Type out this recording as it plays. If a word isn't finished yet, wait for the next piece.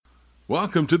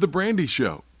Welcome to the Brandy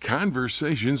Show,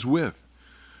 Conversations with.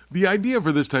 The idea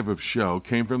for this type of show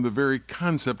came from the very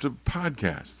concept of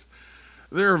podcasts.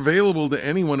 They're available to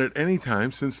anyone at any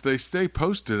time since they stay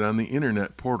posted on the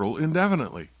internet portal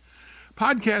indefinitely.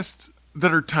 Podcasts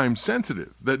that are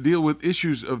time-sensitive, that deal with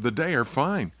issues of the day are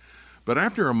fine, but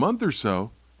after a month or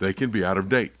so, they can be out of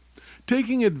date.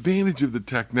 Taking advantage of the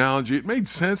technology, it made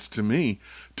sense to me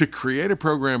to create a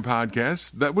program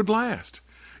podcast that would last.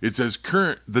 It's as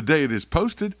current the day it is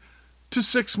posted to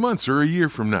 6 months or a year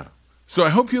from now. So I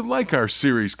hope you like our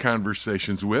series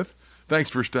Conversations with. Thanks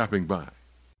for stopping by.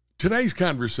 Today's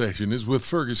conversation is with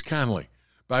Fergus Connolly.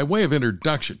 By way of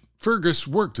introduction, Fergus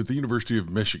worked at the University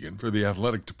of Michigan for the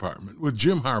athletic department with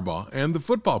Jim Harbaugh and the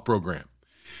football program.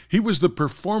 He was the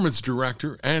performance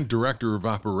director and director of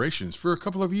operations for a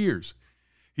couple of years.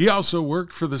 He also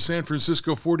worked for the San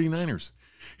Francisco 49ers.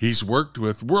 He's worked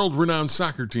with world-renowned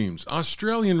soccer teams,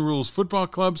 Australian rules football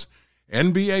clubs,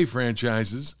 NBA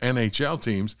franchises, NHL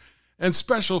teams, and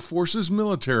Special Forces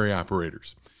military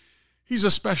operators. He's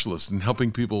a specialist in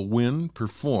helping people win,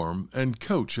 perform, and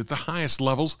coach at the highest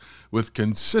levels with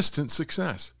consistent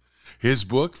success. His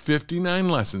book, 59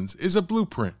 Lessons, is a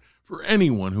blueprint for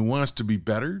anyone who wants to be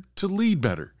better, to lead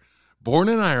better. Born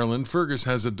in Ireland, Fergus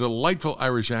has a delightful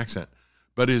Irish accent,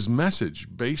 but his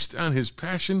message, based on his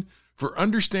passion for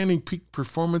understanding peak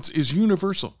performance, is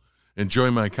universal. Enjoy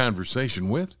my conversation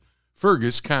with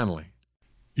Fergus Connolly.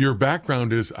 Your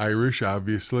background is Irish,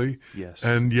 obviously. Yes.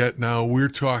 And yet now we're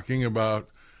talking about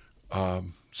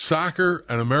soccer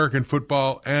and American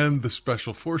football and the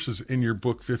Special Forces in your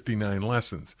book, 59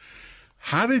 Lessons.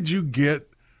 How did you get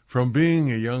from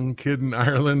being a young kid in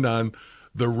Ireland on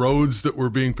the roads that were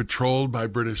being patrolled by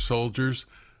British soldiers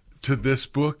to this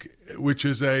book, which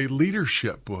is a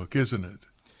leadership book, isn't it?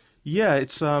 Yeah,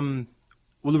 it's well,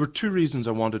 there were two reasons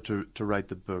I wanted to write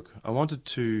the book. I wanted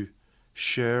to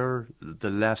share the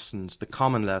lessons, the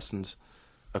common lessons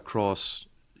across,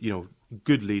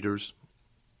 good leaders,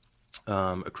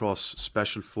 across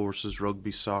special forces,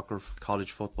 rugby, soccer,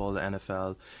 college football, the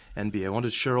NFL, NBA. I wanted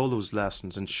to share all those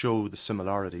lessons and show the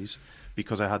similarities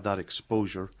because I had that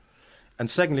exposure. And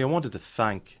secondly, I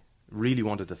really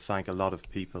wanted to thank a lot of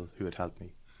people who had helped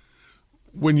me.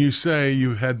 When you say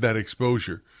you had that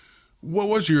exposure, what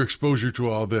was your exposure to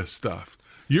all this stuff?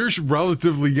 You're a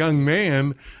relatively young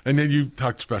man, and then you've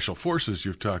talked Special Forces,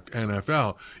 you've talked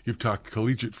NFL, you've talked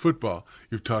collegiate football,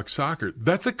 you've talked soccer.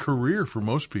 That's a career for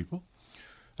most people.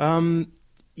 The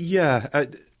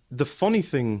funny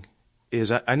thing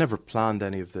is I never planned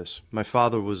any of this. My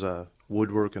father was a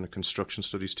woodwork and a construction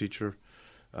studies teacher.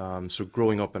 So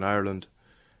growing up in Ireland,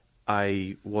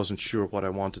 I wasn't sure what I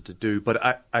wanted to do.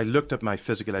 But I looked at my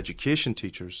physical education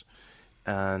teachers,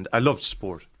 and I loved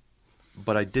sport.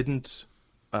 But I didn't...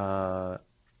 I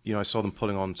saw them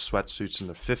pulling on sweatsuits in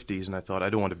their 50s, and I thought,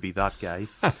 I don't want to be that guy.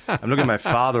 I'm looking at my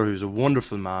father, who's a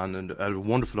wonderful man and had a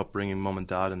wonderful upbringing, mum and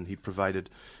dad, and he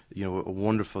provided, a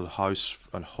wonderful house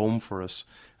and home for us.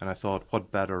 And I thought,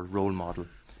 what better role model?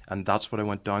 And that's what I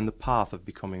went down the path of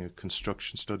becoming a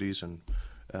construction studies and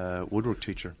woodwork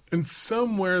teacher. And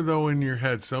somewhere, though, in your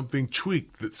head, something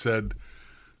tweaked that said,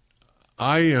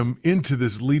 I am into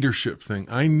this leadership thing.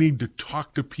 I need to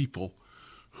talk to people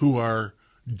who are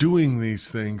doing these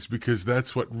things because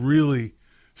that's what really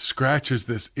scratches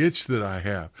this itch that I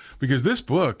have. Because this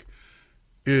book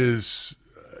is,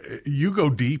 you go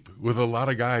deep with a lot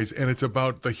of guys, and it's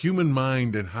about the human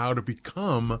mind and how to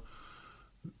become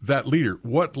that leader.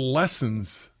 What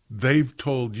lessons they've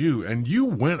told you, and you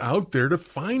went out there to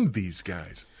find these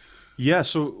guys. Yeah,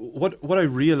 so what I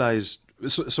realized,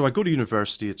 so I go to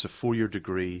university, it's a 4-year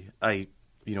degree.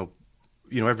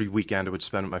 Every weekend I would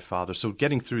spend with my father. So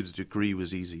getting through the degree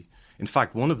was easy. In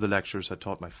fact, one of the lecturers had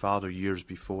taught my father years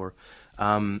before.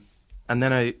 And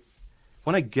then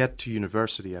when I get to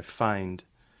university, I find,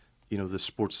 the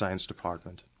sports science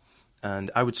department.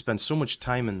 And I would spend so much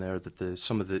time in there that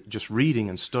some of the just reading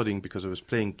and studying, because I was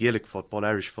playing Gaelic football,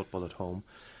 Irish football at home.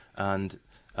 And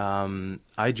my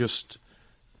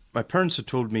parents had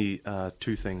told me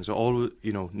two things.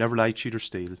 Never lie, cheat or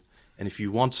steal. And if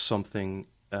you want something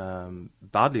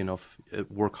badly enough,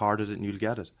 work hard at it and you'll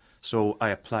get it. So I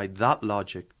applied that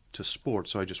logic to sport.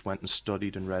 So I just went and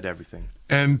studied and read everything.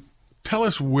 And tell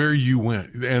us where you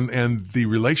went and the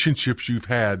relationships you've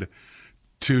had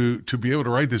to be able to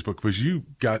write this book, because you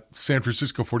got San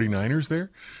Francisco 49ers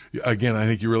there. Again, I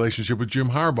think your relationship with Jim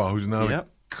Harbaugh, who's now a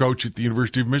coach at the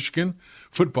University of Michigan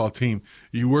football team.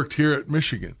 You worked here at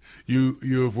Michigan. You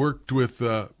have worked with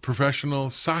professional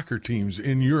soccer teams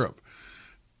in Europe.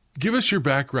 Give us your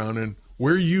background and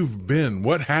where you've been.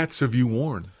 What hats have you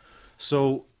worn?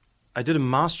 So I did a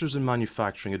master's in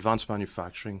manufacturing, advanced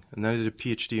manufacturing, and then I did a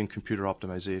PhD in computer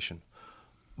optimization.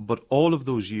 But all of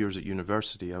those years at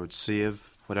university, I would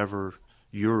save whatever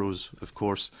euros, of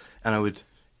course, and I would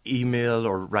email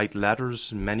or write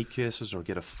letters in many cases, or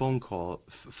get a phone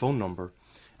number,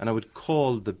 and I would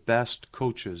call the best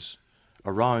coaches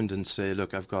around and say,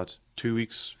 look, I've got 2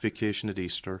 weeks vacation at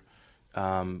Easter.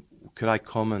 Could I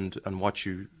come and watch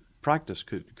you practice?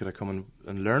 Could I come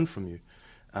and learn from you?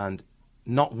 And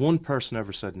not one person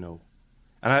ever said no.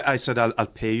 And I said, I'll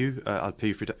pay you. I'll pay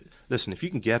you for it. Listen, if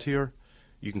you can get here,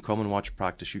 you can come and watch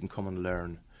practice. You can come and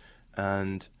learn.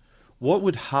 And what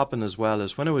would happen as well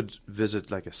is when I would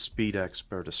visit like a speed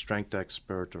expert, a strength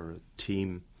expert, or a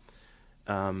team,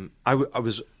 I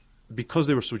was, because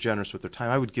they were so generous with their time,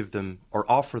 I would give them or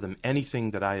offer them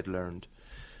anything that I had learned.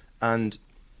 And,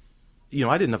 you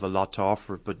know, I didn't have a lot to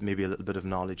offer, but maybe a little bit of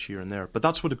knowledge here and there. But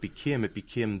that's what it became. It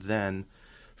became then,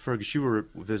 Fergus, you were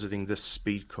visiting this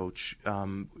speed coach.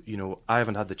 You know, I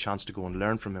haven't had the chance to go and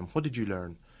learn from him. What did you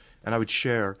learn? And I would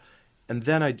share. And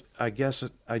then I guess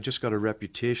I just got a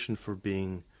reputation for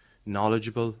being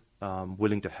knowledgeable,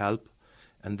 willing to help.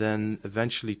 And then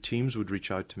eventually teams would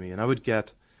reach out to me. And I would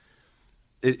get,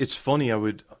 it's funny, I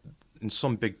would, in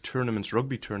some big tournaments,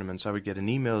 rugby tournaments, I would get an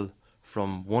email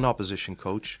from one opposition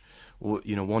coach,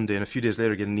 you know, one day, and a few days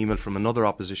later get an email from another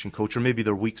opposition coach, or maybe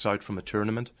they're weeks out from a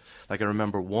tournament. Like I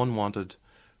remember one wanted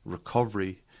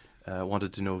recovery,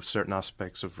 wanted to know certain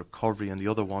aspects of recovery, and the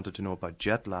other wanted to know about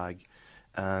jet lag.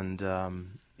 And,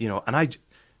 you know,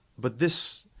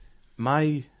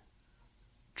 my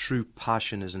true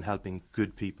passion is in helping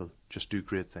good people just do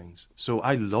great things. So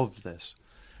I love this.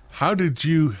 How did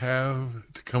you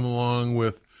have to come along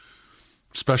with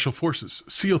Special Forces,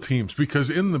 SEAL teams? Because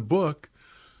in the book,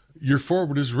 your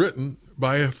foreword is written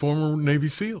by a former Navy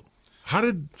SEAL. How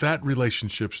did that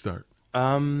relationship start?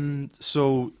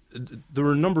 So there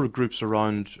were a number of groups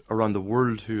around the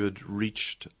world who had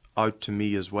reached out to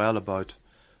me as well about,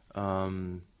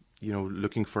 you know,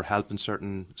 looking for help in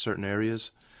certain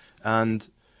areas. And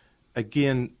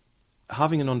again,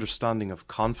 having an understanding of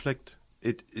conflict,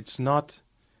 it's not,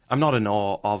 I'm not in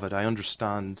awe of it. I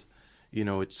understand, you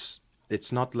know, it's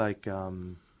not like,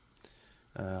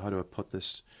 how do I put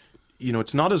this? You know,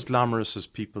 it's not as glamorous as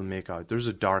people make out. There's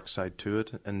a dark side to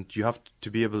it, and you have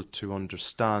to be able to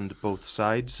understand both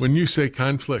sides. When you say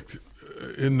conflict,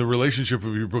 in the relationship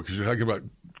of your book, is you're talking about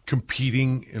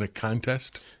competing in a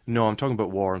contest? No, I'm talking about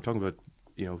war. I'm talking about,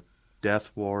 you know, death,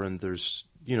 war, and there's,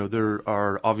 you know, there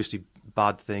are obviously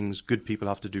bad things. Good people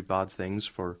have to do bad things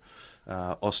for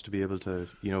us to be able to,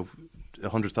 you know,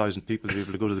 100,000 people to be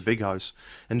able to go to the big house.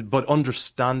 But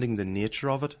understanding the nature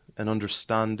of it and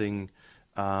understanding,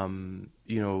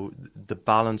 you know, the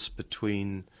balance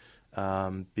between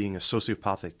being a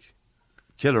sociopathic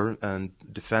killer and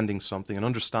defending something, and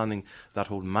understanding that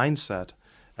whole mindset,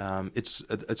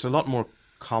 it's a lot more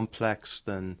complex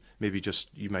than maybe just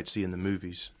you might see in the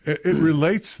movies. It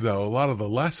relates, though. A lot of the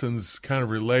lessons kind of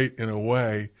relate in a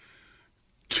way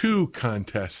to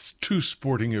contests, to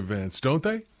sporting events, don't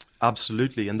they?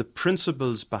 Absolutely. And the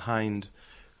principles behind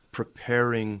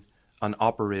preparing an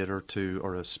operator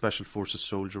or a special forces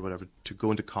soldier, whatever, to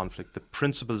go into conflict, the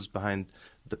principles behind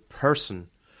the person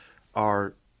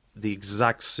are the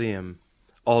exact same,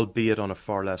 albeit on a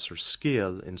far lesser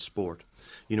scale in sport.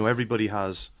 You know, everybody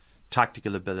has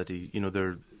tactical ability, you know,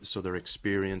 their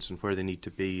experience and where they need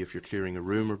to be if you're clearing a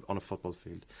room or on a football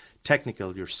field.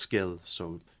 Technical, your skill,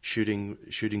 so shooting,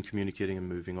 communicating and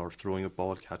moving, or throwing a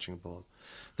ball, catching a ball.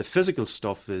 The physical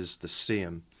stuff is the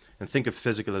same. And think of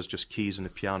physical as just keys in a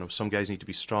piano. Some guys need to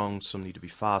be strong, some need to be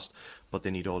fast, but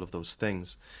they need all of those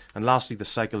things. And lastly, the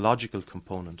psychological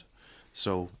component.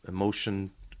 So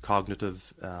emotion,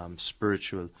 cognitive,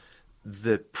 spiritual.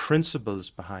 The principles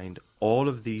behind all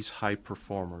of these high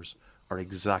performers are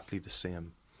exactly the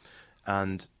same.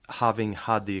 And having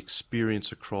had the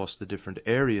experience across the different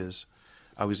areas,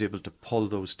 I was able to pull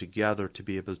those together to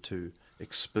be able to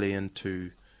explain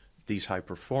to these high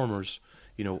performers,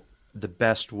 you know, the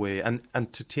best way, and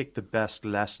to take the best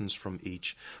lessons from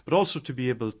each, but also to be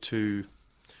able to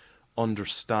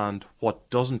understand what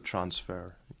doesn't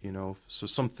transfer, you know. So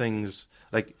some things,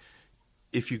 like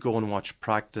if you go and watch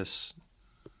practice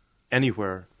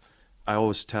anywhere, I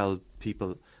always tell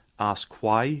people, ask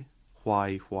why.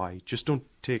 Just don't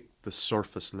take the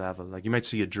surface level. Like you might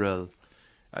see a drill.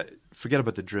 Forget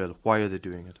about the drill. Why are they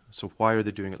doing it? So why are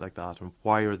they doing it like that? And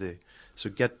why are they? So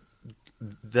get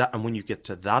that, and when you get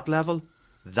to that level,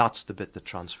 that's the bit that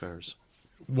transfers.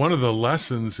 One of the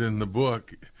lessons in the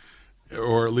book,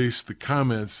 or at least the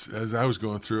comments as I was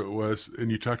going through it, was, and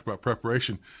you talked about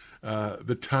preparation,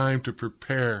 the time to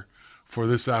prepare for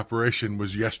this operation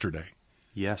was yesterday.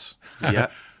 Yes. Yeah.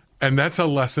 And that's a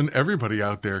lesson everybody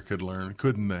out there could learn,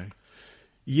 couldn't they?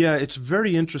 Yeah, it's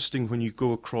very interesting when you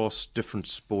go across different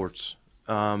sports.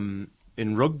 In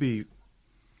rugby,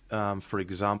 for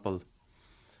example,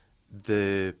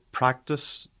 the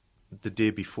practice the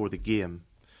day before the game,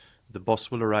 the bus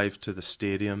will arrive to the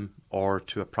stadium or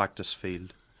to a practice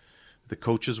field. The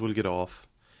coaches will get off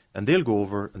and they'll go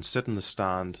over and sit in the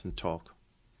stand and talk.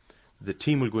 The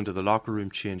team will go into the locker room,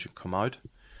 change and come out.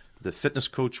 The fitness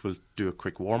coach will do a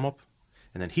quick warm-up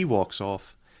and then he walks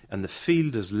off and the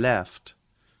field is left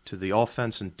to the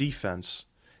offense and defense,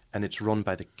 and it's run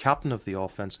by the captain of the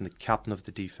offense and the captain of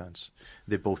the defense.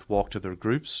 They both walk to their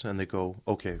groups and they go,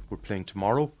 okay, we're playing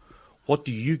tomorrow. What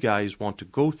do you guys want to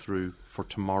go through for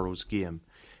tomorrow's game?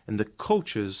 And the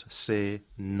coaches say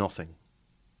nothing.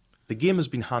 The game has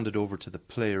been handed over to the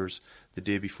players the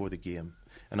day before the game.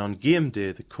 And on game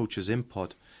day, the coach's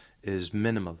input is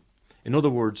minimal. In other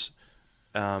words,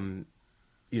 in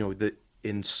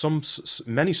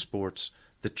many sports,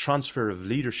 the transfer of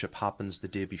leadership happens the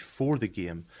day before the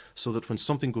game, so that when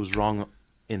something goes wrong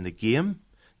in the game,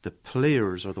 the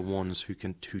players are the ones who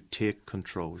take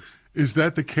control. Is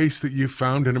that the case that you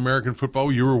found in American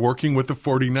football? You were working with the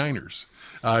 49ers.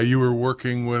 You were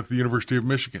working with the University of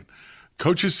Michigan.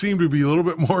 Coaches seem to be a little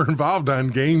bit more involved on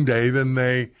game day than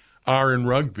they are in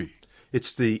rugby.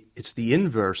 It's the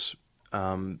inverse.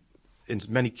 In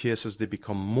many cases, they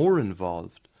become more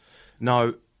involved.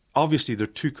 Now, obviously, they're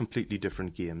two completely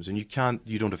different games, and you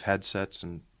don't have headsets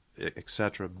and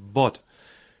etc. But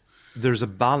there's a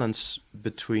balance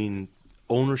between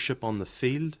ownership on the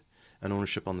field and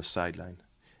ownership on the sideline,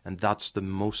 and that's the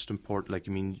most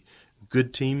important.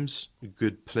 Good teams,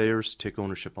 good players take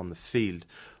ownership on the field,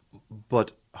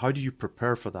 but how do you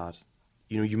prepare for that?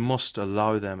 You must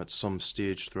allow them at some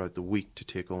stage throughout the week to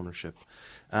take ownership,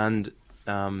 and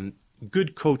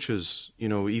good coaches,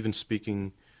 even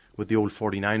speaking with the old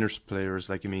 49ers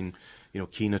players,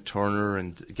 Keena Turner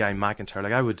and Guy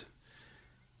McIntyre,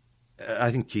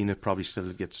 I think Keena probably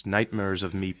still gets nightmares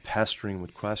of me pestering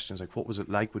with questions like, what was it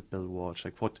like with Bill Walsh?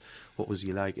 What was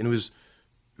he like? And it was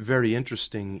very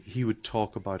interesting. He would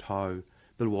talk about how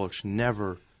Bill Walsh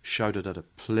never shouted at a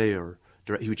player.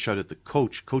 He would shout at the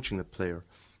coach coaching the player,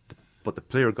 but the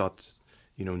player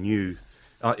knew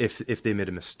if they made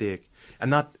a mistake.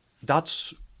 And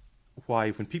that's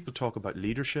why when people talk about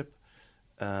leadership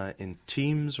in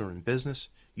teams or in business,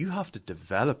 you have to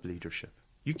develop leadership.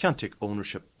 You can't take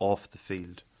ownership off the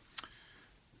field.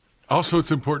 Also,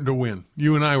 it's important to win.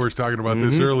 You and I were talking about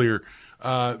this earlier.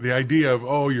 The idea of,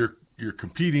 you're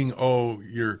competing,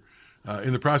 you're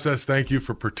in the process, thank you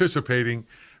for participating,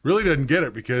 really doesn't get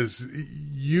it, because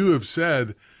you have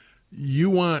said you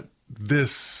want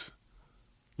this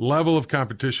level of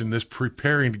competition, this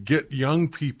preparing to get young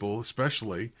people,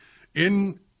 especially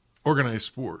in organized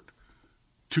sport,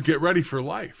 to get ready for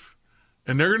life.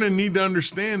 And they're going to need to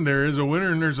understand there is a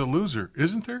winner and there's a loser,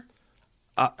 isn't there?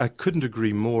 I couldn't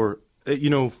agree more.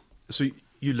 So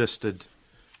you listed,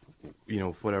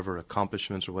 whatever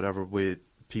accomplishments or whatever way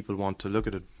people want to look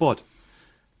at it. But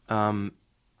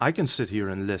I can sit here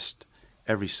and list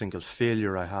every single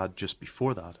failure I had just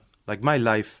before that. Like, my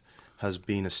life has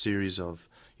been a series of,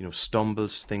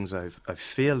 stumbles, things I've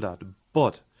failed at.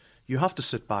 But you have to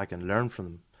sit back and learn from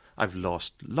them. I've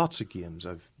lost lots of games.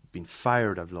 I've been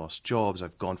fired. I've lost jobs.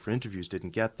 I've gone for interviews,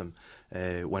 didn't get them.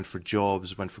 Went for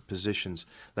jobs, went for positions.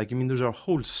 There's a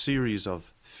whole series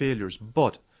of failures.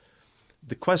 But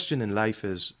the question in life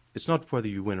is, it's not whether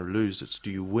you win or lose. It's, do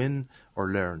you win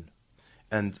or learn?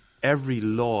 And every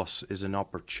loss is an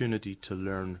opportunity to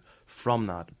learn from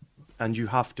that. And you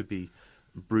have to be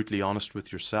brutally honest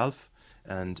with yourself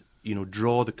and,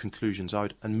 draw the conclusions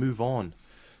out and move on.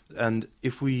 And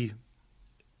if we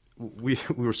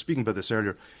were speaking about this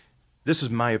earlier, this is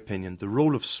my opinion. The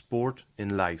role of sport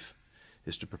in life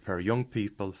is to prepare young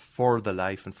people for the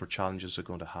life and for challenges they're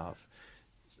going to have.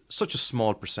 Such a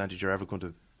small percentage are ever going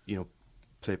to,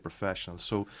 play professional.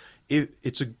 So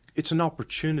it's an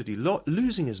opportunity.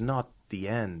 Losing is not the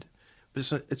end,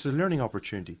 but it's a learning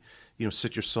opportunity.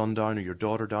 Sit your son down or your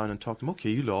daughter down and talk to them.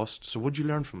 Okay, you lost, so what did you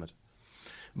learn from it?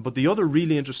 But the other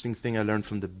really interesting thing I learned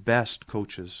from the best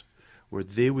coaches were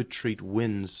they would treat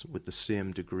wins with the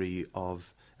same degree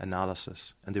of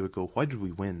analysis. And they would go, why did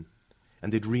we win?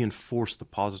 And they'd reinforce the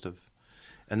positive.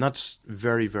 And that's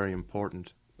very, very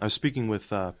important. I was speaking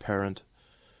with a parent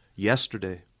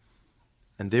yesterday,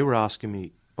 and they were asking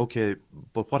me, okay,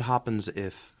 but what happens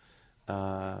if,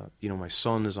 my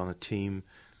son is on a team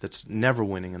that's never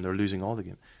winning and they're losing all the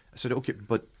game? I said, okay,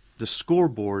 but the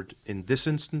scoreboard in this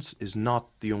instance is not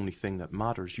the only thing that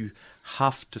matters. You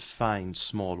have to find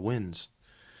small wins.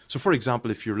 So, for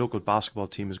example, if your local basketball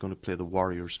team is going to play the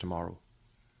Warriors tomorrow,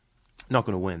 not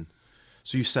going to win.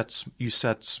 So you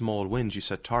set small wins, you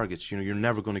set targets. You're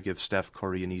never going to give Steph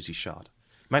Curry an easy shot.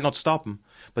 Might not stop him,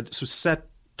 but so set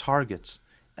targets,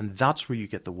 and that's where you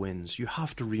get the wins. You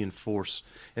have to reinforce,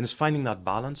 and it's finding that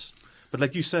balance. But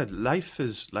like you said, life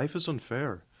is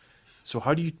unfair. So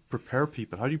how do you prepare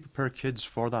people? How do you prepare kids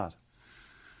for that?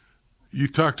 You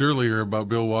talked earlier about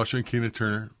Bill Walsh and Keena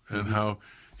Turner and how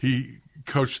he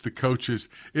coached the coaches.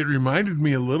 It reminded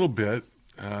me a little bit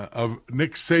of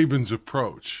Nick Saban's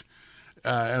approach.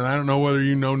 And I don't know whether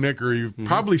you know Nick or you've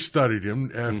probably studied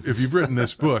him if you've written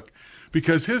this book,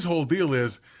 because his whole deal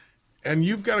is, and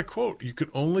you've got a quote, you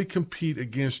can only compete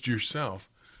against yourself.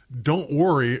 Don't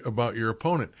worry about your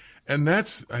opponent. And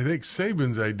that's, I think,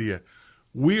 Saban's idea.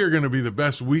 We are going to be the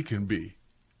best we can be.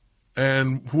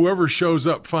 And whoever shows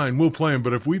up, fine, we'll play them.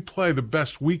 But if we play the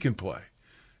best we can play,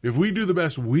 if we do the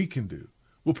best we can do,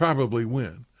 we'll probably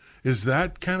win. Is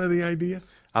that kind of the idea?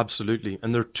 Absolutely.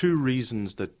 And there are two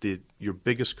reasons that your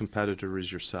biggest competitor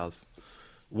is yourself.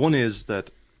 One is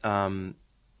that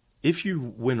if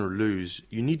you win or lose,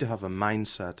 you need to have a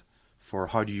mindset for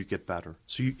how do you get better.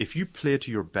 So if you play to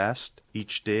your best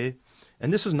each day,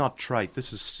 and this is not trite,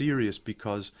 this is serious,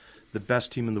 because the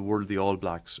best team in the world, the All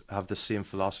Blacks, have the same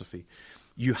philosophy.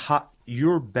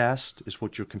 Your best is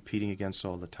what you're competing against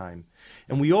all the time.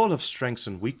 And we all have strengths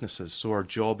and weaknesses, so our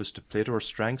job is to play to our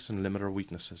strengths and limit our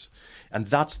weaknesses. And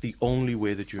that's the only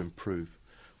way that you improve.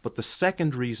 But the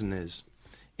second reason is,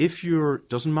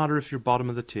 doesn't matter if you're bottom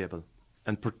of the table,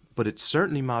 but it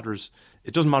certainly matters,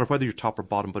 it doesn't matter whether you're top or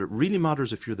bottom, but it really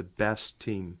matters if you're the best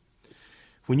team.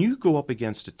 When you go up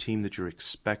against a team that you're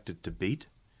expected to beat,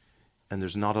 and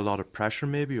there's not a lot of pressure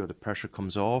maybe, or the pressure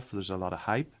comes off, or there's a lot of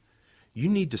hype, you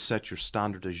need to set your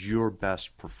standard as your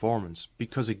best performance.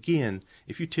 Because again,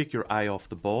 if you take your eye off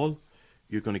the ball,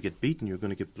 you're going to get beaten, you're going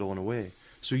to get blown away.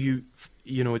 So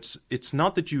it's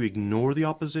not that you ignore the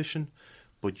opposition,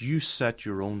 but you set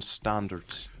your own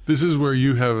standards. This is where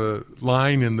you have a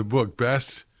line in the book,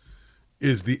 best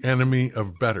is the enemy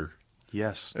of better.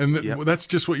 Yes. And that's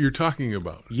just what you're talking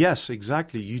about. Yes,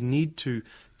 exactly. You need to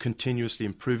continuously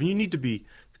improve, and you need to be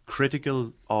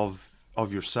critical of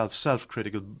yourself,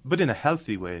 self-critical, but in a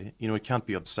healthy way. It can't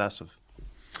be obsessive.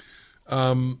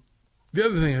 The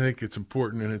other thing I think it's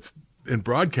important, and it's in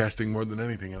broadcasting more than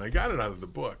anything, and I got it out of the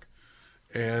book,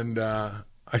 and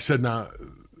I said, now,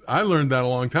 I learned that a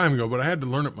long time ago, but I had to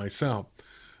learn it myself,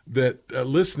 that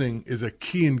listening is a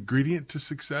key ingredient to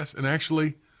success, and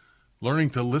actually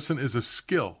learning to listen is a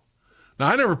skill. Now,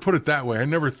 I never put it that way. I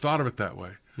never thought of it that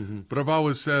way. But I've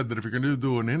always said that if you're going to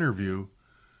do an interview,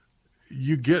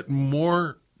 you get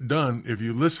more done if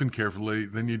you listen carefully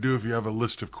than you do if you have a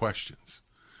list of questions.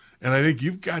 And I think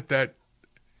you've got that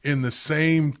in the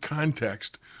same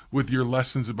context with your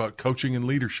lessons about coaching and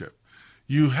leadership.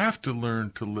 You have to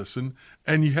learn to listen,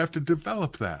 and you have to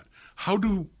develop that. How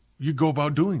do you go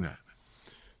about doing that?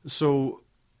 So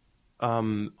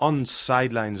on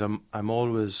sidelines, I'm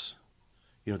always,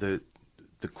 the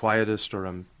quietest, or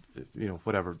I'm,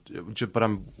 whatever. But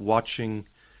I'm watching,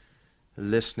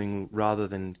 listening rather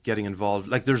than getting involved.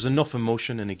 Like, there's enough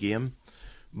emotion in a game,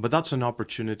 but that's an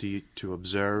opportunity to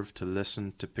observe, to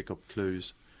listen, to pick up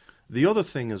clues. The other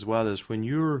thing as well is when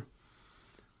you're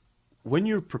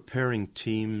preparing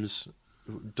teams,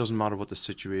 it doesn't matter what the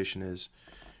situation is,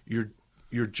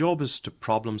 your job is to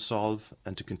problem solve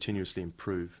and to continuously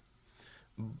improve.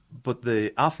 But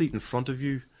the athlete in front of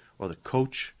you, or the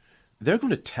coach, they're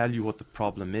going to tell you what the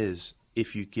problem is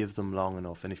if you give them long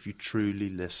enough and if you truly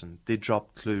listen. They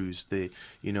drop clues. They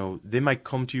might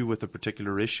come to you with a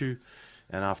particular issue,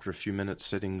 and after a few minutes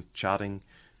sitting, chatting,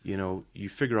 you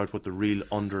figure out what the real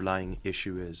underlying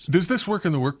issue is. Does this work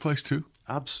in the workplace too?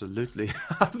 Absolutely.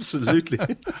 Absolutely.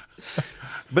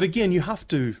 But again, you have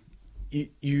to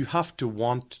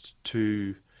want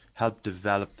to help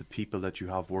develop the people that you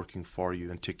have working for you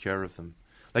and take care of them.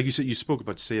 Like you said, you spoke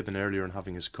about Saban earlier and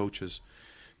having his coaches.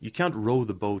 You can't row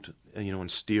the boat,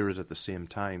 and steer it at the same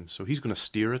time. So he's going to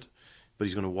steer it, but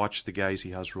he's going to watch the guys he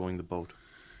has rowing the boat.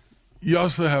 You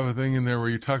also have a thing in there where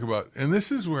you talk about, and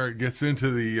this is where it gets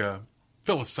into the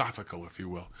philosophical, if you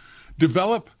will.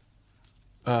 Develop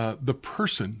the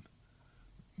person,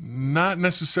 not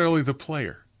necessarily the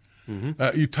player.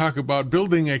 Mm-hmm. You talk about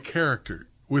building a character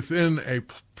within a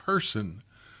person,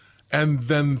 and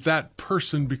then that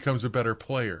person becomes a better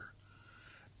player.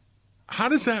 How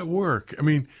does that work? I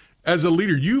mean, as a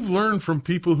leader, you've learned from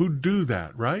people who do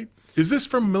that, right? Is this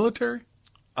from military?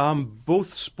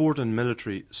 Both sport and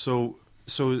military. So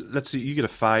So let's say you get a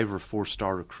 5 or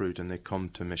 4-star recruit and they come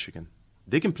to Michigan.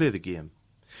 They can play the game.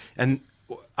 And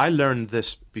I learned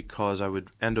this because I would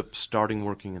end up starting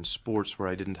working in sports where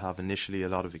I didn't have initially a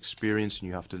lot of experience, and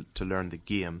you have to learn the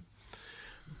game.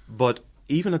 But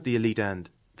even at the elite end,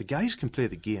 the guys can play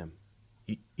the game.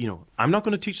 You know, I'm not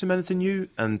going to teach them anything new,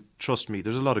 and trust me,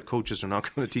 there's a lot of coaches who are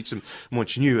not going to teach them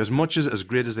much new, as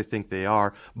great as they think they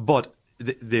are, but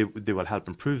they will help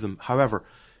improve them. However,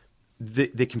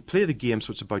 they can play the game,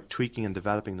 so it's about tweaking and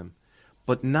developing them.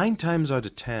 But 9 times out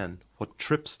of 10, what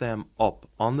trips them up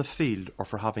on the field or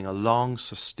for having a long,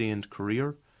 sustained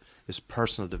career is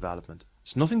personal development.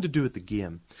 It's nothing to do with the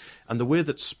game. And the way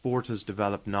that sport has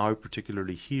developed now,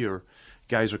 particularly here,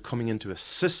 guys are coming into a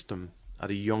system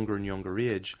at a younger and younger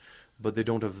age, but they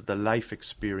don't have the life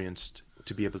experience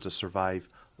to be able to survive,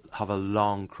 have a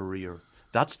long career.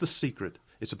 That's the secret.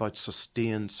 It's about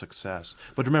sustained success.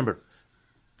 But remember,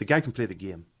 the guy can play the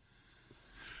game.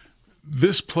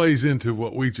 This plays into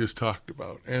what we just talked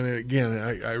about. And again,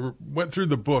 I went through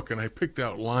the book and I picked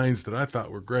out lines that I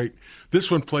thought were great. This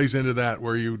one plays into that,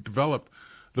 where you develop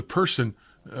the person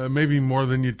maybe more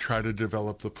than you try to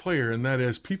develop the player. And that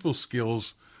is, people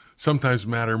skills sometimes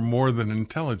matter more than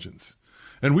intelligence.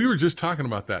 And we were just talking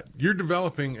about that. You're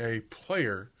developing a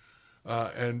player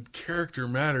and character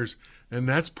matters. And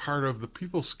that's part of the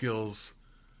people skills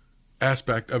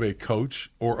aspect of a coach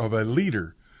or of a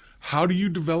leader. How do you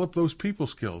develop those people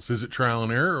skills? Is it trial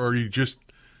and error, or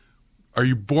are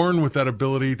you born with that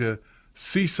ability to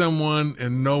see someone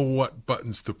and know what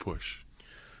buttons to push?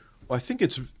 Well, I think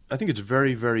it's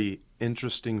very, very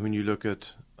interesting when you look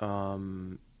at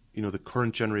the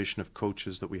current generation of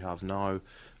coaches that we have now, and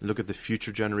look at the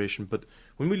future generation. But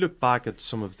when we look back at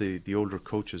some of the older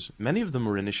coaches, many of them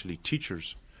were initially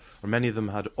teachers, or many of them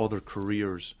had other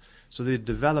careers. So they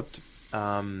developed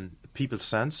people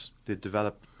sense. They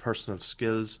developed personal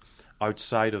skills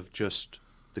outside of just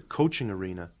the coaching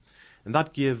arena. And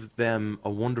that gave them a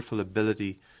wonderful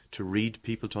ability to read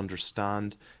people, to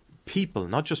understand people,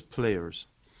 not just players.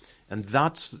 And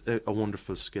that's a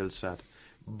wonderful skill set.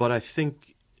 But I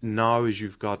think now, as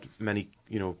you've got many,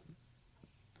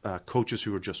 coaches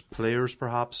who are just players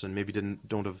perhaps, and maybe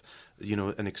don't have,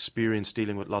 an experience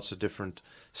dealing with lots of different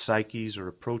psyches or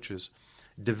approaches,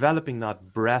 developing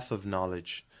that breadth of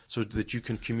knowledge so that you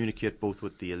can communicate both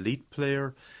with the elite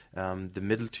player, the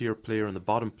middle tier player, and the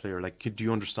bottom player. Like, do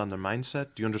you understand their mindset?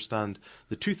 Do you understand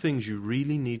the two things you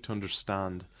really need to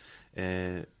understand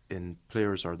in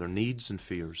players are their needs and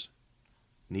fears.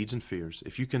 Needs and fears.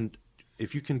 If you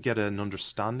can get an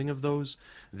understanding of those,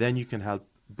 then you can help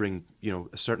bring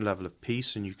a certain level of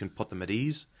peace, and you can put them at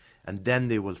ease, and then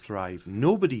they will thrive.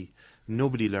 Nobody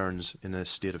learns in a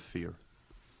state of fear.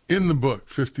 In the book,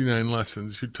 59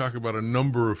 Lessons, you talk about a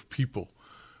number of people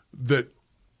that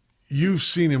you've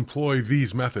seen employ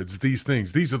these methods, these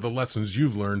things. These are the lessons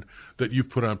you've learned that you've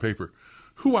put on paper.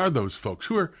 Who are those folks?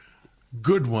 Who are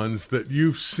good ones that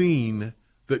you've seen,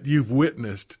 that you've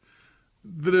witnessed,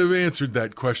 that have answered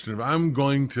that question of, I'm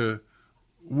going to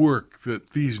work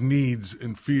that these needs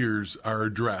and fears are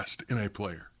addressed in a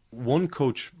player? One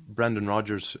coach, Brendan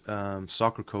Rodgers,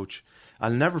 soccer coach,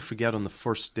 I'll never forget, on the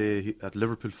first day at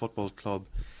Liverpool Football Club,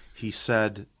 he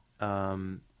said,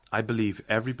 I believe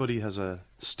everybody has a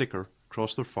sticker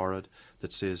across their forehead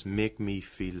that says, "Make me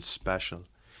feel special."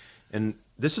 And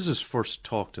this is his first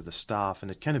talk to the staff, and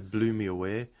it kind of blew me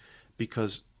away,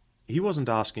 because he wasn't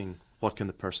asking, what can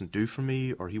the person do for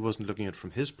me, or he wasn't looking at it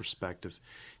from his perspective.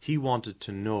 He wanted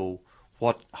to know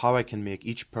how I can make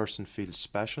each person feel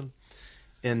special.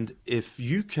 And if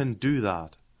you can do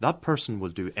that, that person will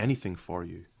do anything for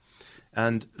you.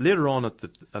 And later on at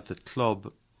the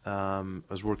club, I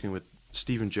was working with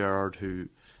Steven Gerrard, who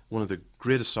one of the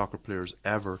greatest soccer players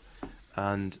ever.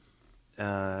 And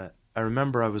I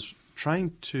remember I was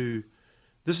trying to.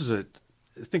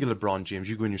 Think of LeBron James.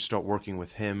 You go and you start working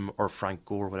with him, or Frank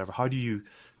Gore, or whatever. How do you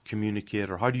communicate,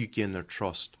 or how do you gain their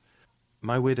trust?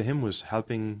 My way to him was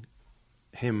helping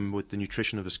him with the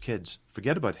nutrition of his kids.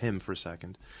 Forget about him for a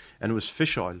second. And it was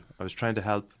fish oil. I was trying to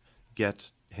help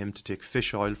get him to take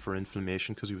fish oil for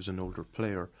inflammation, because he was an older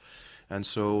player. And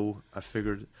so I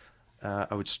figured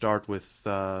I would start with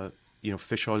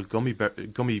fish oil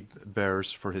gummy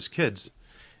bears for his kids,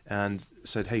 and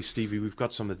said, "Hey Stevie, we've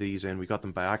got some of these, and we got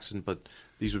them by accident, but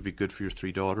these would be good for your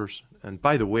 3 daughters. And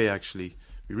by the way, actually,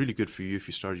 it'd be really good for you if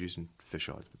you started using fish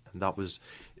oil." And that was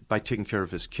by taking care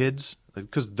of his kids,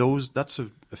 because that's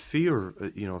a fear,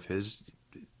 of his.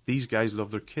 These guys love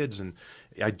their kids, and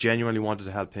I genuinely wanted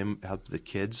to help the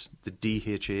kids. The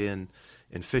DHA and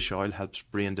in fish oil helps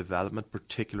brain development,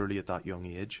 particularly at that young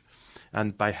age.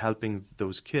 And by helping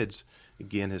those kids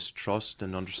gain his trust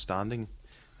and understanding,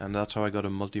 and that's how I got a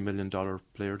multi-million-dollar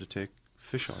player to take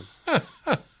fish oil.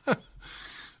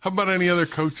 How about any other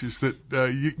coaches that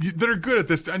that are good at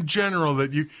this in general,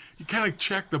 that you kind of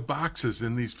check the boxes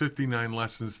in these 59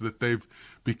 lessons that they've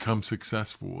become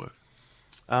successful with?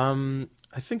 I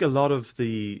think a lot of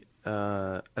the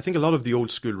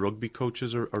old school rugby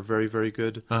coaches are very, very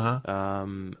good.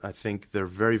 I think they're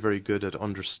very, very good at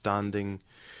understanding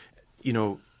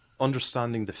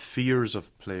the fears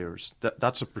of players.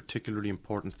 That's a particularly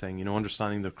important thing.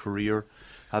 Understanding their career,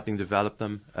 helping develop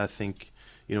them. I think,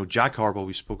 Jack Harbaugh,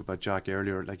 we spoke about Jack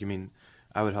earlier.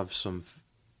 I would have some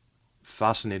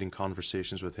fascinating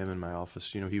conversations with him in my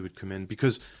office. He would come in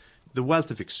because the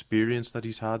wealth of experience that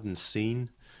he's had and seen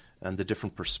and the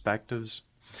different perspectives.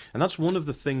 And that's one of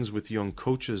the things with young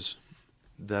coaches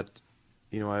that,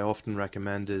 I often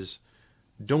recommend is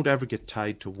don't ever get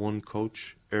tied to one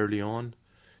coach early on.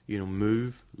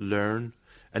 Move, learn,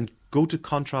 and go to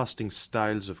contrasting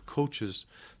styles of coaches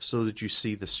so that you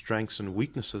see the strengths and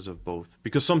weaknesses of both.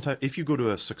 Because sometimes if you go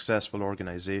to a successful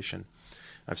organization,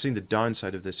 I've seen the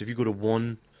downside of this. If you go to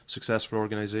one successful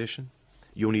organization,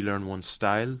 you only learn one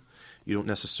style. You don't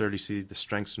necessarily see the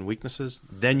strengths and weaknesses.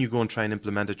 Then you go and try and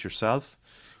implement it yourself,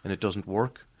 and it doesn't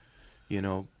work.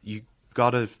 You got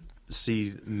to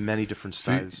see many different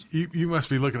styles. See, you must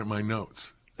be looking at my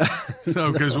notes.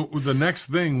 No, because the next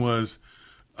thing was,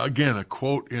 again, a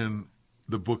quote in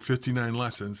the book 59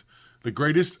 Lessons. The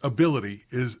greatest ability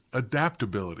is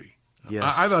adaptability.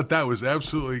 Yes. I thought that was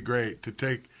absolutely great, to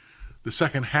take the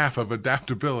second half of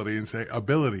adaptability and say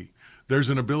ability. There's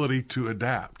an ability to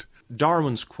adapt.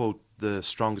 Darwin's quote, "The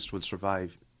strongest will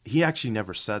survive," he actually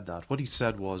never said that. What he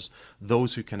said was,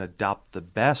 those who can adapt the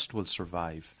best will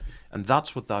survive. And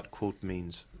that's what that quote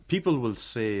means. People will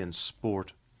say in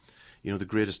sport, the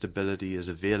greatest ability is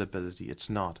availability. It's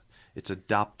not. It's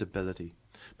adaptability.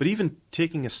 But even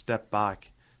taking a step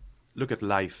back, look at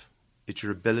life. It's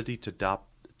your ability to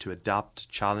adapt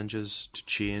challenges, to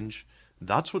change.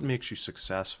 That's what makes you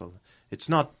successful. It's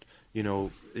not,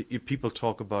 people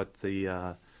talk about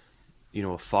a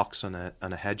fox and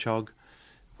a hedgehog,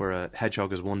 where a hedgehog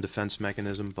has one defense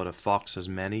mechanism, but a fox has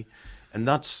many. And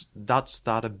that's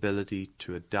that ability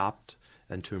to adapt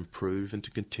and to improve and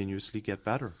to continuously get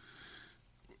better.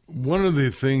 One of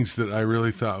the things that I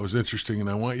really thought was interesting, and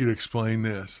I want you to explain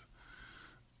this,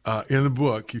 in the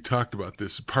book you talked about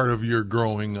this, part of your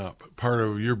growing up, part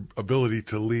of your ability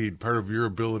to lead, part of your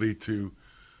ability to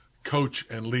coach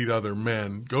and lead other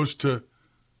men goes to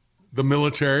the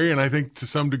military, and I think to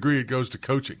some degree it goes to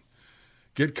coaching.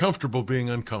 Get comfortable being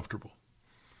uncomfortable.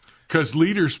 Because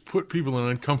leaders put people in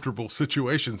uncomfortable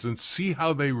situations and see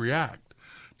how they react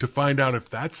to find out if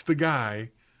that's the guy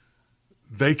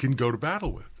they can go to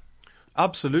battle with.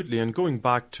 Absolutely, and going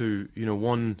back to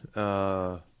one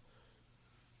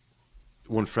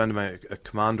friend of mine, a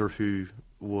commander who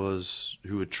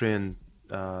would train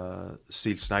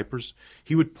SEAL snipers,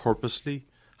 he would purposely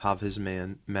have his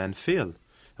men fail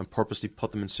and purposely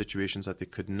put them in situations that they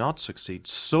could not succeed,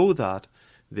 so that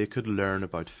they could learn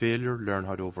about failure, learn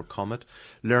how to overcome it,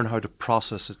 learn how to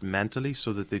process it mentally,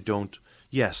 so that they don't.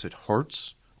 Yes, it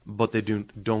hurts, but they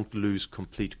don't lose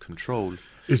complete control.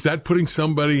 Is that putting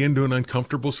somebody into an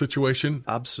uncomfortable situation?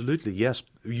 Absolutely, yes.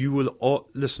 You will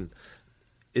listen.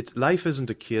 Life isn't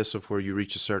a case of where you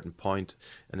reach a certain point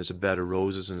and it's a bed of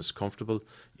roses and it's comfortable.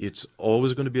 It's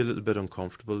always going to be a little bit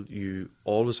uncomfortable. You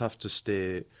always have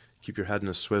to keep your head in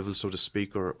a swivel, so to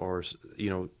speak, or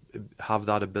have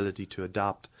that ability to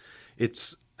adapt.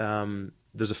 It's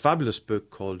there's a fabulous book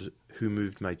called "Who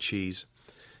Moved My Cheese?"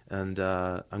 And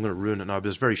I'm going to ruin it now, but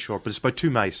it's very short. But it's about two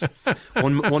mice.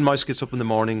 One mouse gets up in the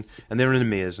morning, and they're in a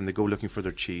maze, and they go looking for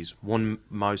their cheese. One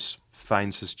mouse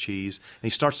finds his cheese, and he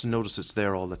starts to notice it's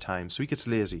there all the time. So he gets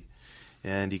lazy,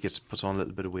 and he puts on a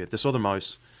little bit of weight. This other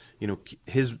mouse,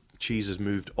 his cheese is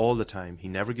moved all the time. He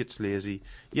never gets lazy.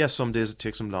 Yes, some days it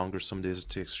takes him longer, some days it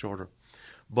takes shorter.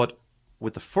 But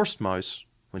with the first mouse,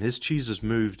 when his cheese is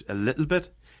moved a little bit,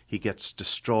 he gets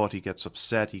distraught, he gets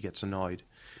upset, he gets annoyed.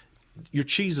 Your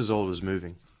cheese is always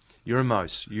moving. You're a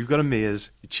mouse. You've got a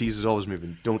maze. Your cheese is always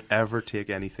moving. Don't ever take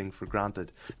anything for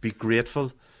granted. Be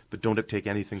grateful, but don't take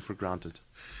anything for granted.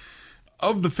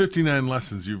 Of the 59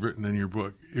 lessons you've written in your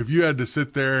book, if you had to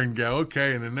sit there and go,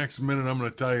 okay, in the next minute I'm going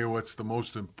to tell you what's the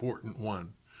most important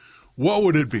one, what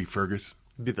would it be, Fergus?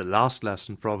 It'd be the last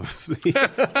lesson, probably.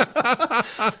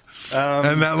 And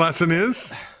that lesson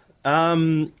is?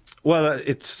 Well,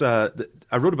 it's. I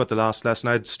wrote about the last lesson.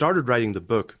 I had started writing the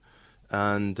book,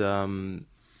 and I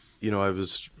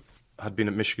had been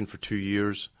at Michigan for 2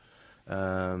 years.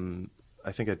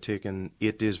 I think I'd taken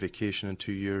 8 days vacation in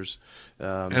 2 years.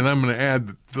 And I'm going to add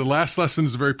that the last lesson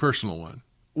is a very personal one.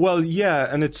 Well,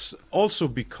 yeah, and it's also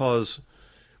because,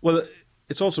 I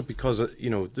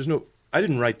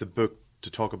didn't write the book to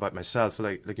talk about myself.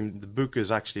 Like the book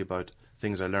is actually about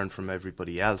things I learned from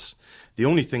everybody else. The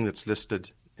only thing that's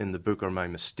listed in the book are my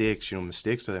mistakes,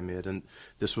 mistakes that I made, and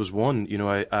this was one.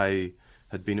 I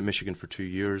had been at Michigan for 2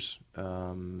 years.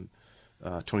 Tony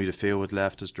DeFeo had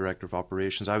left as director of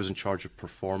operations. I was in charge of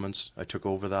performance. I took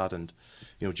over that, and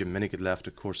Jim Minnick had left,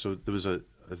 of course. So there was a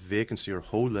vacancy or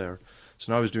hole there.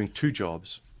 So now I was doing 2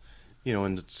 jobs,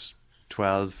 and it's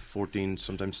 12, 14,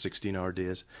 sometimes 16-hour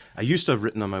days. I used to have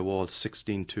written on my wall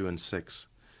 16, 2, and 6.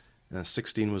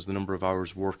 16 was the number of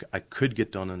hours work I could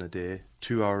get done in a day,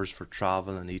 2 hours for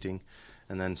travel and eating,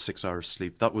 and then 6 hours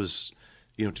sleep. That was,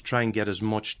 to try and get as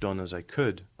much done as I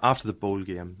could. After the bowl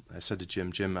game, I said to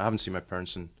Jim, I haven't seen my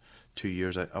parents in 2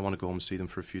 years. I want to go home and see them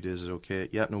for a few days. Is it okay?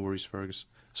 Yeah, no worries, Fergus.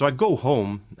 So I'd go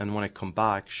home, and when I come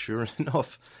back, sure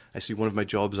enough, I see one of my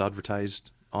jobs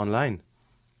advertised online.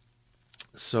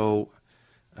 So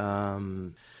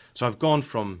I've gone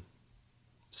from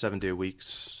 7-day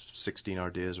weeks,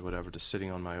 16-hour days or whatever, to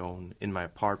sitting on my own in my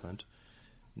apartment,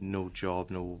 no job,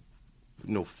 no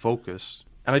focus.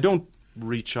 And I don't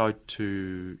reach out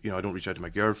to, I don't reach out to my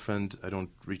girlfriend, I don't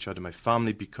reach out to my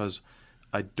family because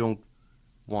I don't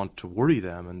want to worry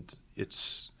them, and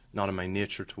it's not in my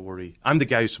nature to worry. I'm the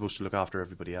guy who's supposed to look after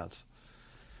everybody else.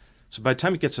 So by the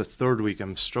time it gets a third week,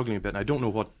 I'm struggling a bit, and I don't know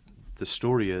what the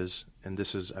story is, and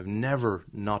this is, I've never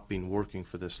not been working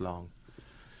for this long.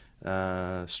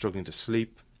 Struggling to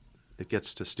sleep. It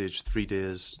gets to stage 3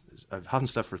 days. I haven't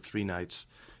slept for 3 nights.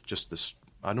 Just this,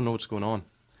 I don't know what's going on.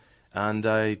 And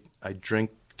I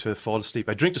drink to fall asleep.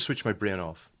 I drink to switch my brain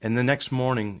off. And the next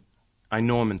morning, I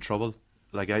know I'm in trouble.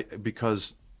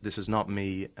 Because this is not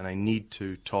me, and I need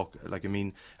to talk. I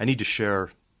need to share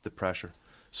the pressure.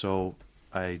 So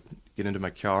I get into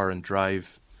my car and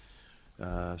drive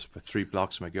about 3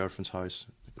 blocks from my girlfriend's house.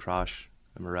 I crash.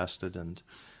 I'm arrested, and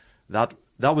that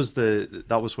was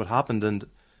what happened. And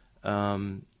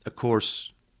of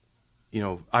course,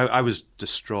 I was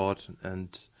distraught,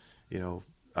 and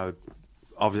I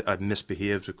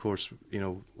misbehaved, of course,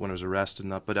 when I was arrested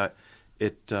and that. But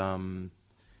it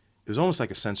was almost like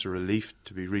a sense of relief,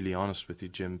 to be really honest with you,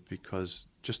 Jim, because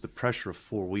just the pressure of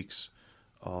 4 weeks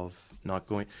of not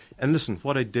going. And listen,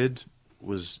 what I did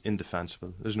was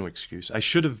indefensible. There's no excuse. I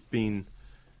should have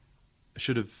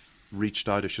reached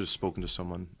out. I should have spoken to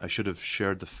someone. I should have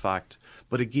shared the fact.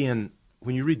 But again,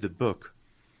 when you read the book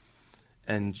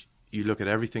and you look at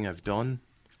everything I've done,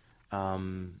 I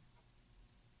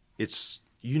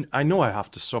know I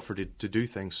have to suffer to do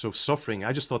things. So suffering,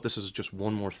 I just thought this is just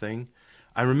one more thing.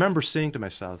 I remember saying to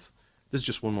myself, this is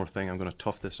just one more thing. I'm going to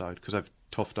tough this out, because I've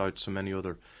toughed out so many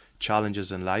other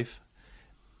challenges in life.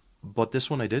 But this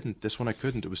one I didn't. This one I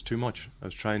couldn't. It was too much. I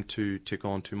was trying to take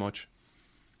on too much.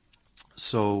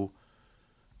 So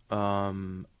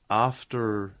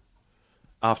after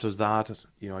that,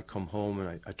 I come home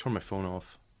and I turn my phone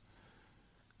off.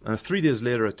 And 3 days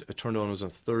later, I turned on. It was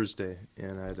on Thursday,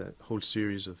 and I had a whole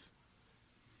series of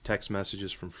text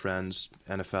messages from friends,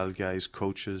 NFL guys,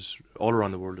 coaches, all around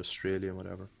the world, Australia and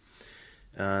whatever.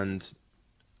 And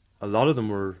a lot of them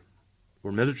were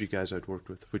military guys I'd worked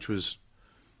with, which was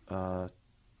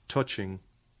touching.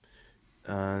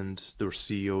 And there were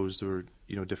CEOs, there were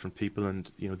different people,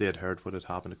 and they had heard what had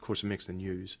happened. Of course, it makes the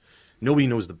news. Nobody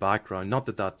knows the background. Not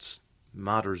that that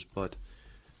matters, but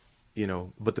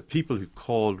but the people who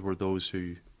called were those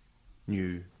who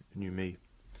knew me.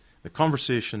 The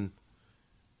conversation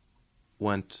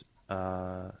went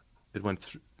 3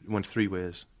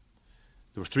 ways.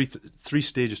 There were three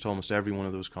stages to almost every one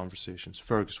of those conversations.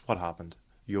 Fergus, what happened?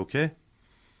 You okay?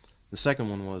 The second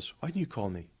one was, why didn't you call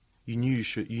me? You knew you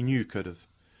should. You knew you could have.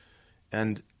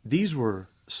 And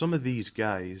some of these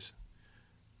guys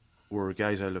were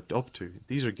guys I looked up to.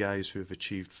 These are guys who have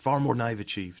achieved far more than I've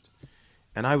achieved.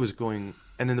 And I was going,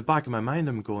 and in the back of my mind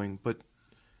I'm going, but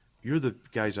you're the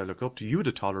guys I look up to. You would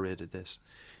have tolerated this.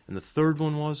 And the third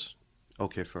one was,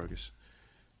 okay, Fergus,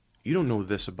 you don't know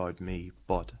this about me,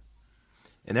 but...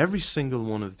 And every single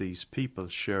one of these people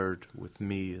shared with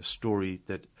me a story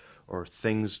that, or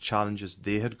things, challenges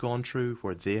they had gone through,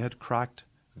 where they had cracked,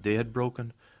 they had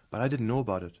broken, but I didn't know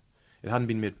about it. It hadn't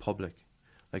been made public.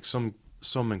 Like some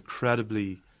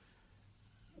incredibly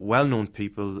well-known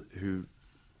people who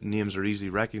names are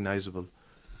easily recognizable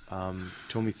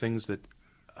told me things that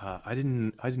I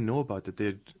didn't know about, that they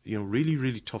had, really,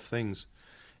 really tough things.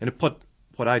 And it put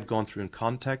what I'd gone through in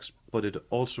context, but it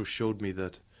also showed me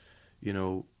that,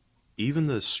 even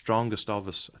the strongest of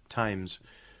us at times,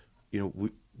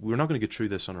 we're not going to get through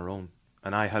this on our own.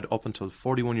 And I had, up until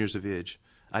 41 years of age,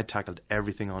 I'd tackled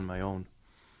everything on my own.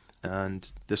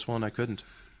 And this one I couldn't.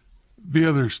 The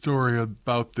other story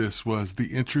about this was the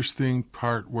interesting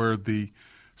part where the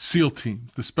SEAL team,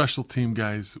 the special team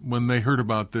guys, when they heard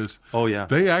about this,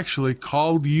 they actually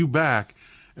called you back.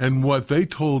 And what they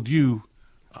told you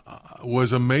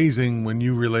was amazing when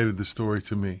you related the story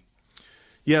to me.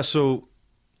 Yeah, so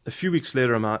a few weeks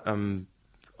later, I'm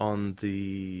on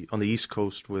the East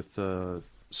Coast with a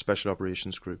Special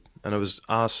Operations Group, and I was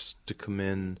asked to come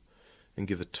in and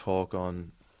give a talk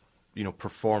on,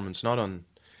 performance, not on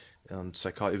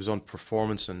psychology. It was on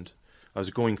performance, and I was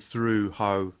going through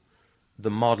how the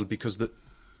model, because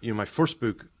my first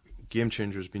book, Game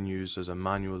Changer, has been used as a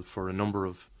manual for a number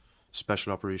of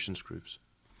Special Operations groups.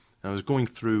 And I was going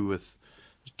through with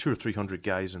 200 or 300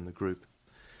 guys in the group,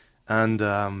 and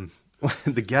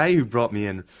the guy who brought me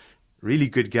in, really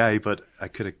good guy, but I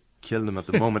could have killed him at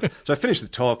the moment. So I finished the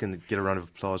talk and get a round of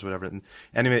applause, whatever. And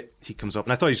anyway, he comes up,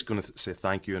 and I thought he was going to say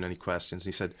thank you and any questions.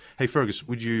 And he said, "Hey, Fergus,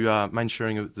 would you mind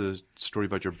sharing the story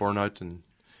about your burnout and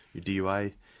your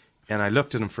DUI?" And I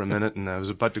looked at him for a minute, and I was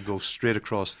about to go straight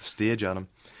across the stage at him.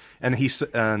 And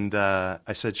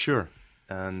I said, "Sure."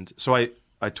 And so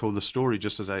I told the story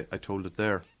just as I told it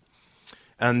there.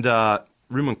 And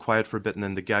room went quiet for a bit, and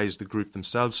then the group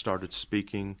themselves started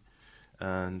speaking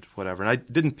and whatever. And I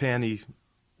didn't pay any,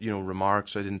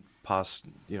 remarks. I didn't pass,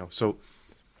 So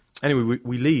anyway,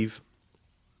 we leave.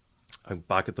 I'm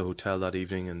back at the hotel that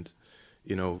evening and,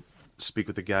 speak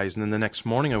with the guys. And then the next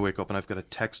morning I wake up and I've got a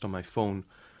text on my phone.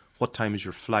 "What time is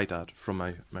your flight at?" from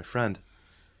my friend.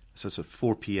 It says at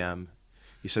 4 p.m.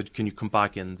 He said, "Can you come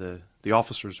back in? The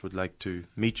officers would like to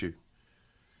meet you.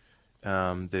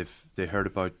 They heard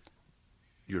about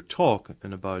your talk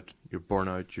and about your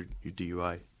burnout, your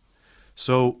DUI."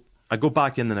 So I go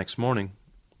back in the next morning,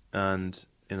 and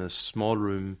in a small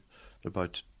room,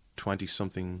 about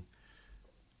 20-something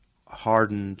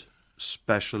hardened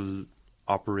special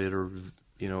operator,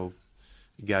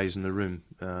 guys in the room.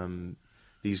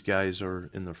 These guys are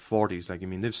in their 40s.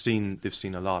 They've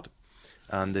seen a lot,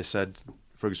 and they said,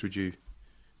 "Fergus, would you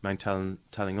mind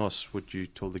telling us what you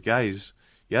told the guys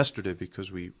yesterday,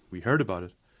 because we heard about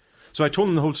it?" So I told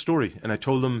them the whole story, and I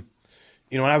told them,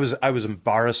 and I was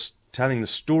embarrassed telling the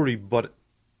story, but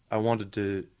I wanted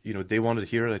to, they wanted to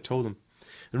hear it. I told them.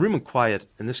 The room went quiet,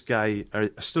 and this guy, I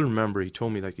still remember, he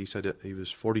told me, he said he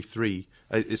was 43.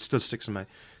 It still sticks in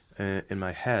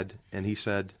my head, and he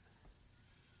said,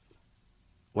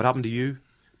 "What happened to you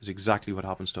is exactly what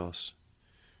happens to us.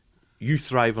 You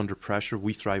thrive under pressure.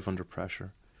 We thrive under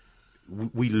pressure.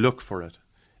 We look for it,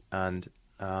 and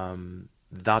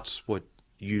that's what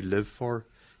you live for."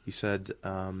 He said,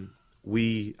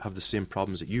 "We have the same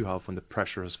problems that you have when the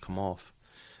pressure has come off,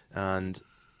 and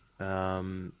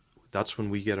that's when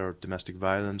we get our domestic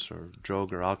violence or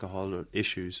drug or alcohol or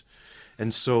issues."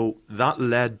 And so that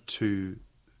led to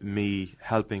me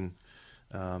helping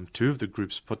two of the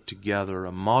groups put together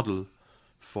a model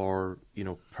for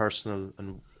personal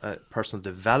and personal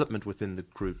development within the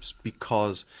groups,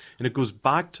 because, and it goes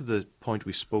back to the point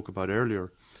we spoke about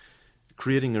earlier,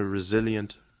 creating a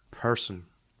resilient person,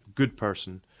 good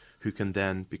person, who can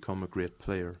then become a great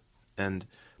player, and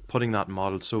putting that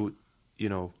model. So,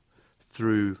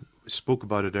 spoke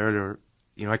about it earlier,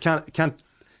 I can't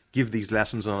give these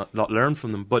lessons and not learn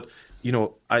from them, but,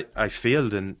 I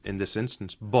failed in this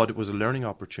instance, but it was a learning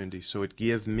opportunity. So it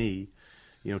gave me,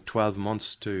 12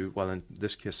 months to, well, in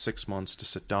this case, 6 months to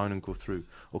sit down and go through,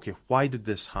 okay, why did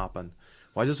this happen?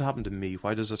 Why does it happen to me?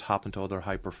 Why does it happen to other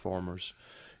high performers?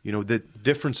 The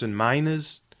difference in mine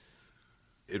is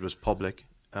it was public,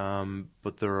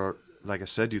 but there are, like I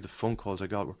said to you, the phone calls I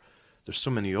got were, there's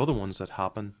so many other ones that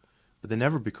happen, but they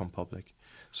never become public.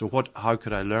 So how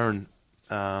could I learn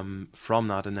from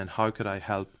that, and then how could I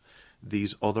help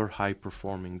these other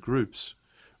high-performing groups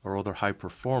or other high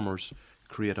performers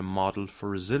create a model for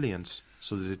resilience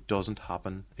so that it doesn't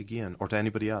happen again or to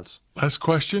anybody else? Last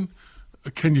question.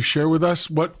 Can you share with us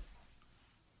what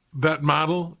that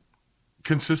model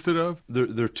consisted of?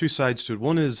 There are two sides to it.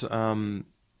 One is, and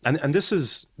this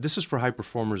is for high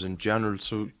performers in general,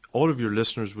 so all of your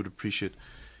listeners would appreciate.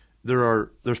 There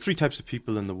are three types of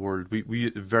people in the world. We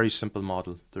a very simple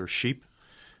model. There are sheep,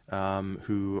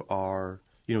 who are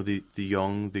the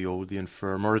young, the old, the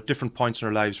infirm, or at different points in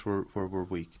our lives where we're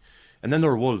weak. And then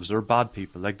there are wolves. There are bad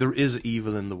people. There is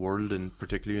evil in the world, and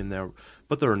particularly in there,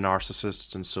 but there are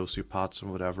narcissists and sociopaths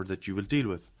and whatever that you will deal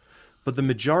with. But the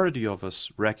majority of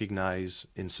us recognize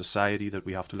in society that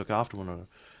we have to look after one another.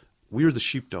 We are the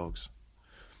sheepdogs.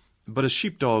 But as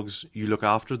sheepdogs, you look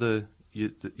after the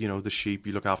sheep,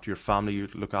 you look after your family, you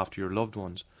look after your loved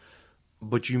ones.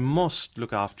 But you must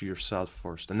look after yourself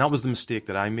first. And that was the mistake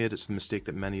that I made. It's the mistake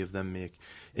that many of them make.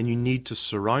 And you need to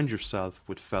surround yourself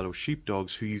with fellow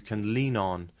sheepdogs who you can lean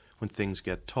on when things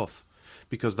get tough.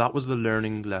 Because that was the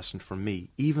learning lesson for me.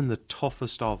 Even the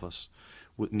toughest of us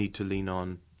would need to lean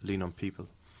on people.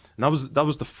 And that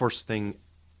was the first thing,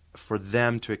 for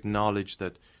them to acknowledge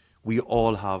that we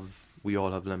all have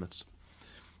limits.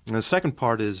 And the second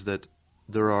part is that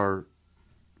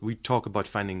we talk about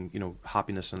finding,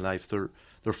 happiness in life. There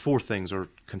are four things, or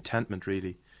contentment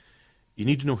really. You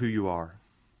need to know who you are.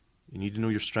 You need to know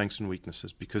your strengths and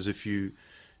weaknesses, because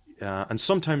and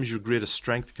sometimes your greatest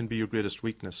strength can be your greatest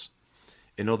weakness.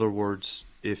 In other words,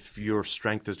 if your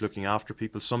strength is looking after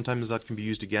people, sometimes that can be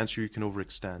used against you. You can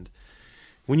overextend.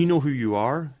 When you know who you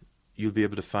are, you'll be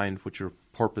able to find what your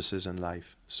purpose is in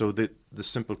life. So the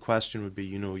simple question would be,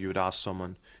 you would ask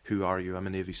someone, who are you? I'm a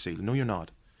Navy SEAL. No, you're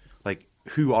not. Like,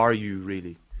 who are you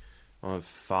really? I'm a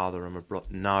father, I'm a brother.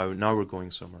 Now we're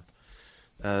going somewhere.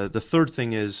 The third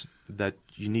thing is that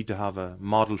you need to have a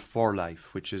model for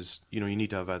life, which is, you need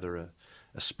to have either a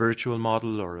spiritual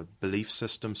model or a belief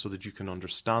system so that you can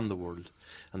understand the world.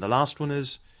 And the last one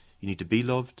is, you need to be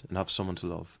loved and have someone to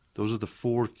love. Those are the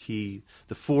four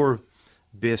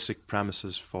basic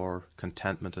premises for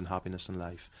contentment and happiness in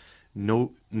life.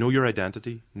 Know your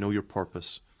identity, know your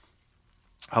purpose,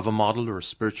 have a model or a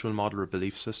spiritual model or a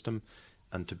belief system,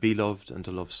 and to be loved and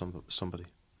to love somebody.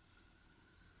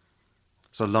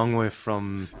 It's a long way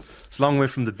from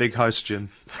the big house, Jim.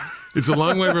 It's a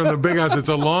long way from the big house. It's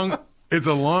a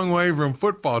long way from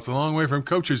football. It's a long way from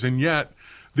coaches, and yet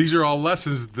these are all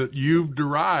lessons that you've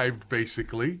derived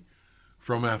basically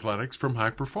from athletics, from high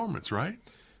performance, right?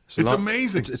 It's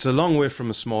amazing. It's a long way from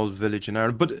a small village in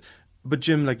Ireland. But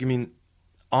Jim,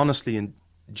 honestly and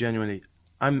genuinely,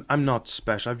 I'm not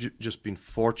special. I've just been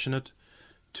fortunate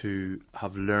to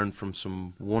have learned from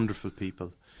some wonderful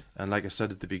people. And like I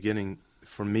said at the beginning,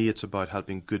 for me, it's about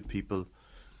helping good people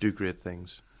do great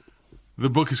things. The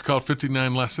book is called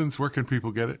 59 Lessons. Where can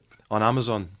people get it? On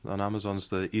Amazon. On Amazon's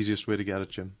the easiest way to get it,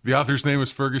 Jim. The author's name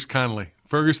is Fergus Connolly.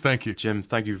 Fergus, thank you. Jim,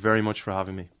 thank you very much for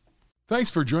having me. Thanks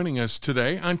for joining us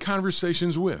today on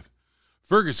Conversations With.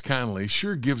 Fergus Connolly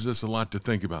sure gives us a lot to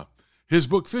think about. His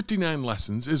book, 59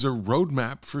 Lessons, is a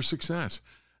roadmap for success,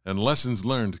 and lessons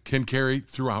learned can carry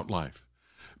throughout life.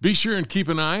 Be sure and keep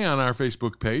an eye on our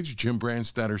Facebook page, Jim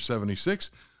Brandstatter76,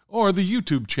 or the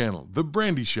YouTube channel, The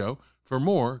Brandy Show, for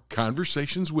more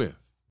Conversations With.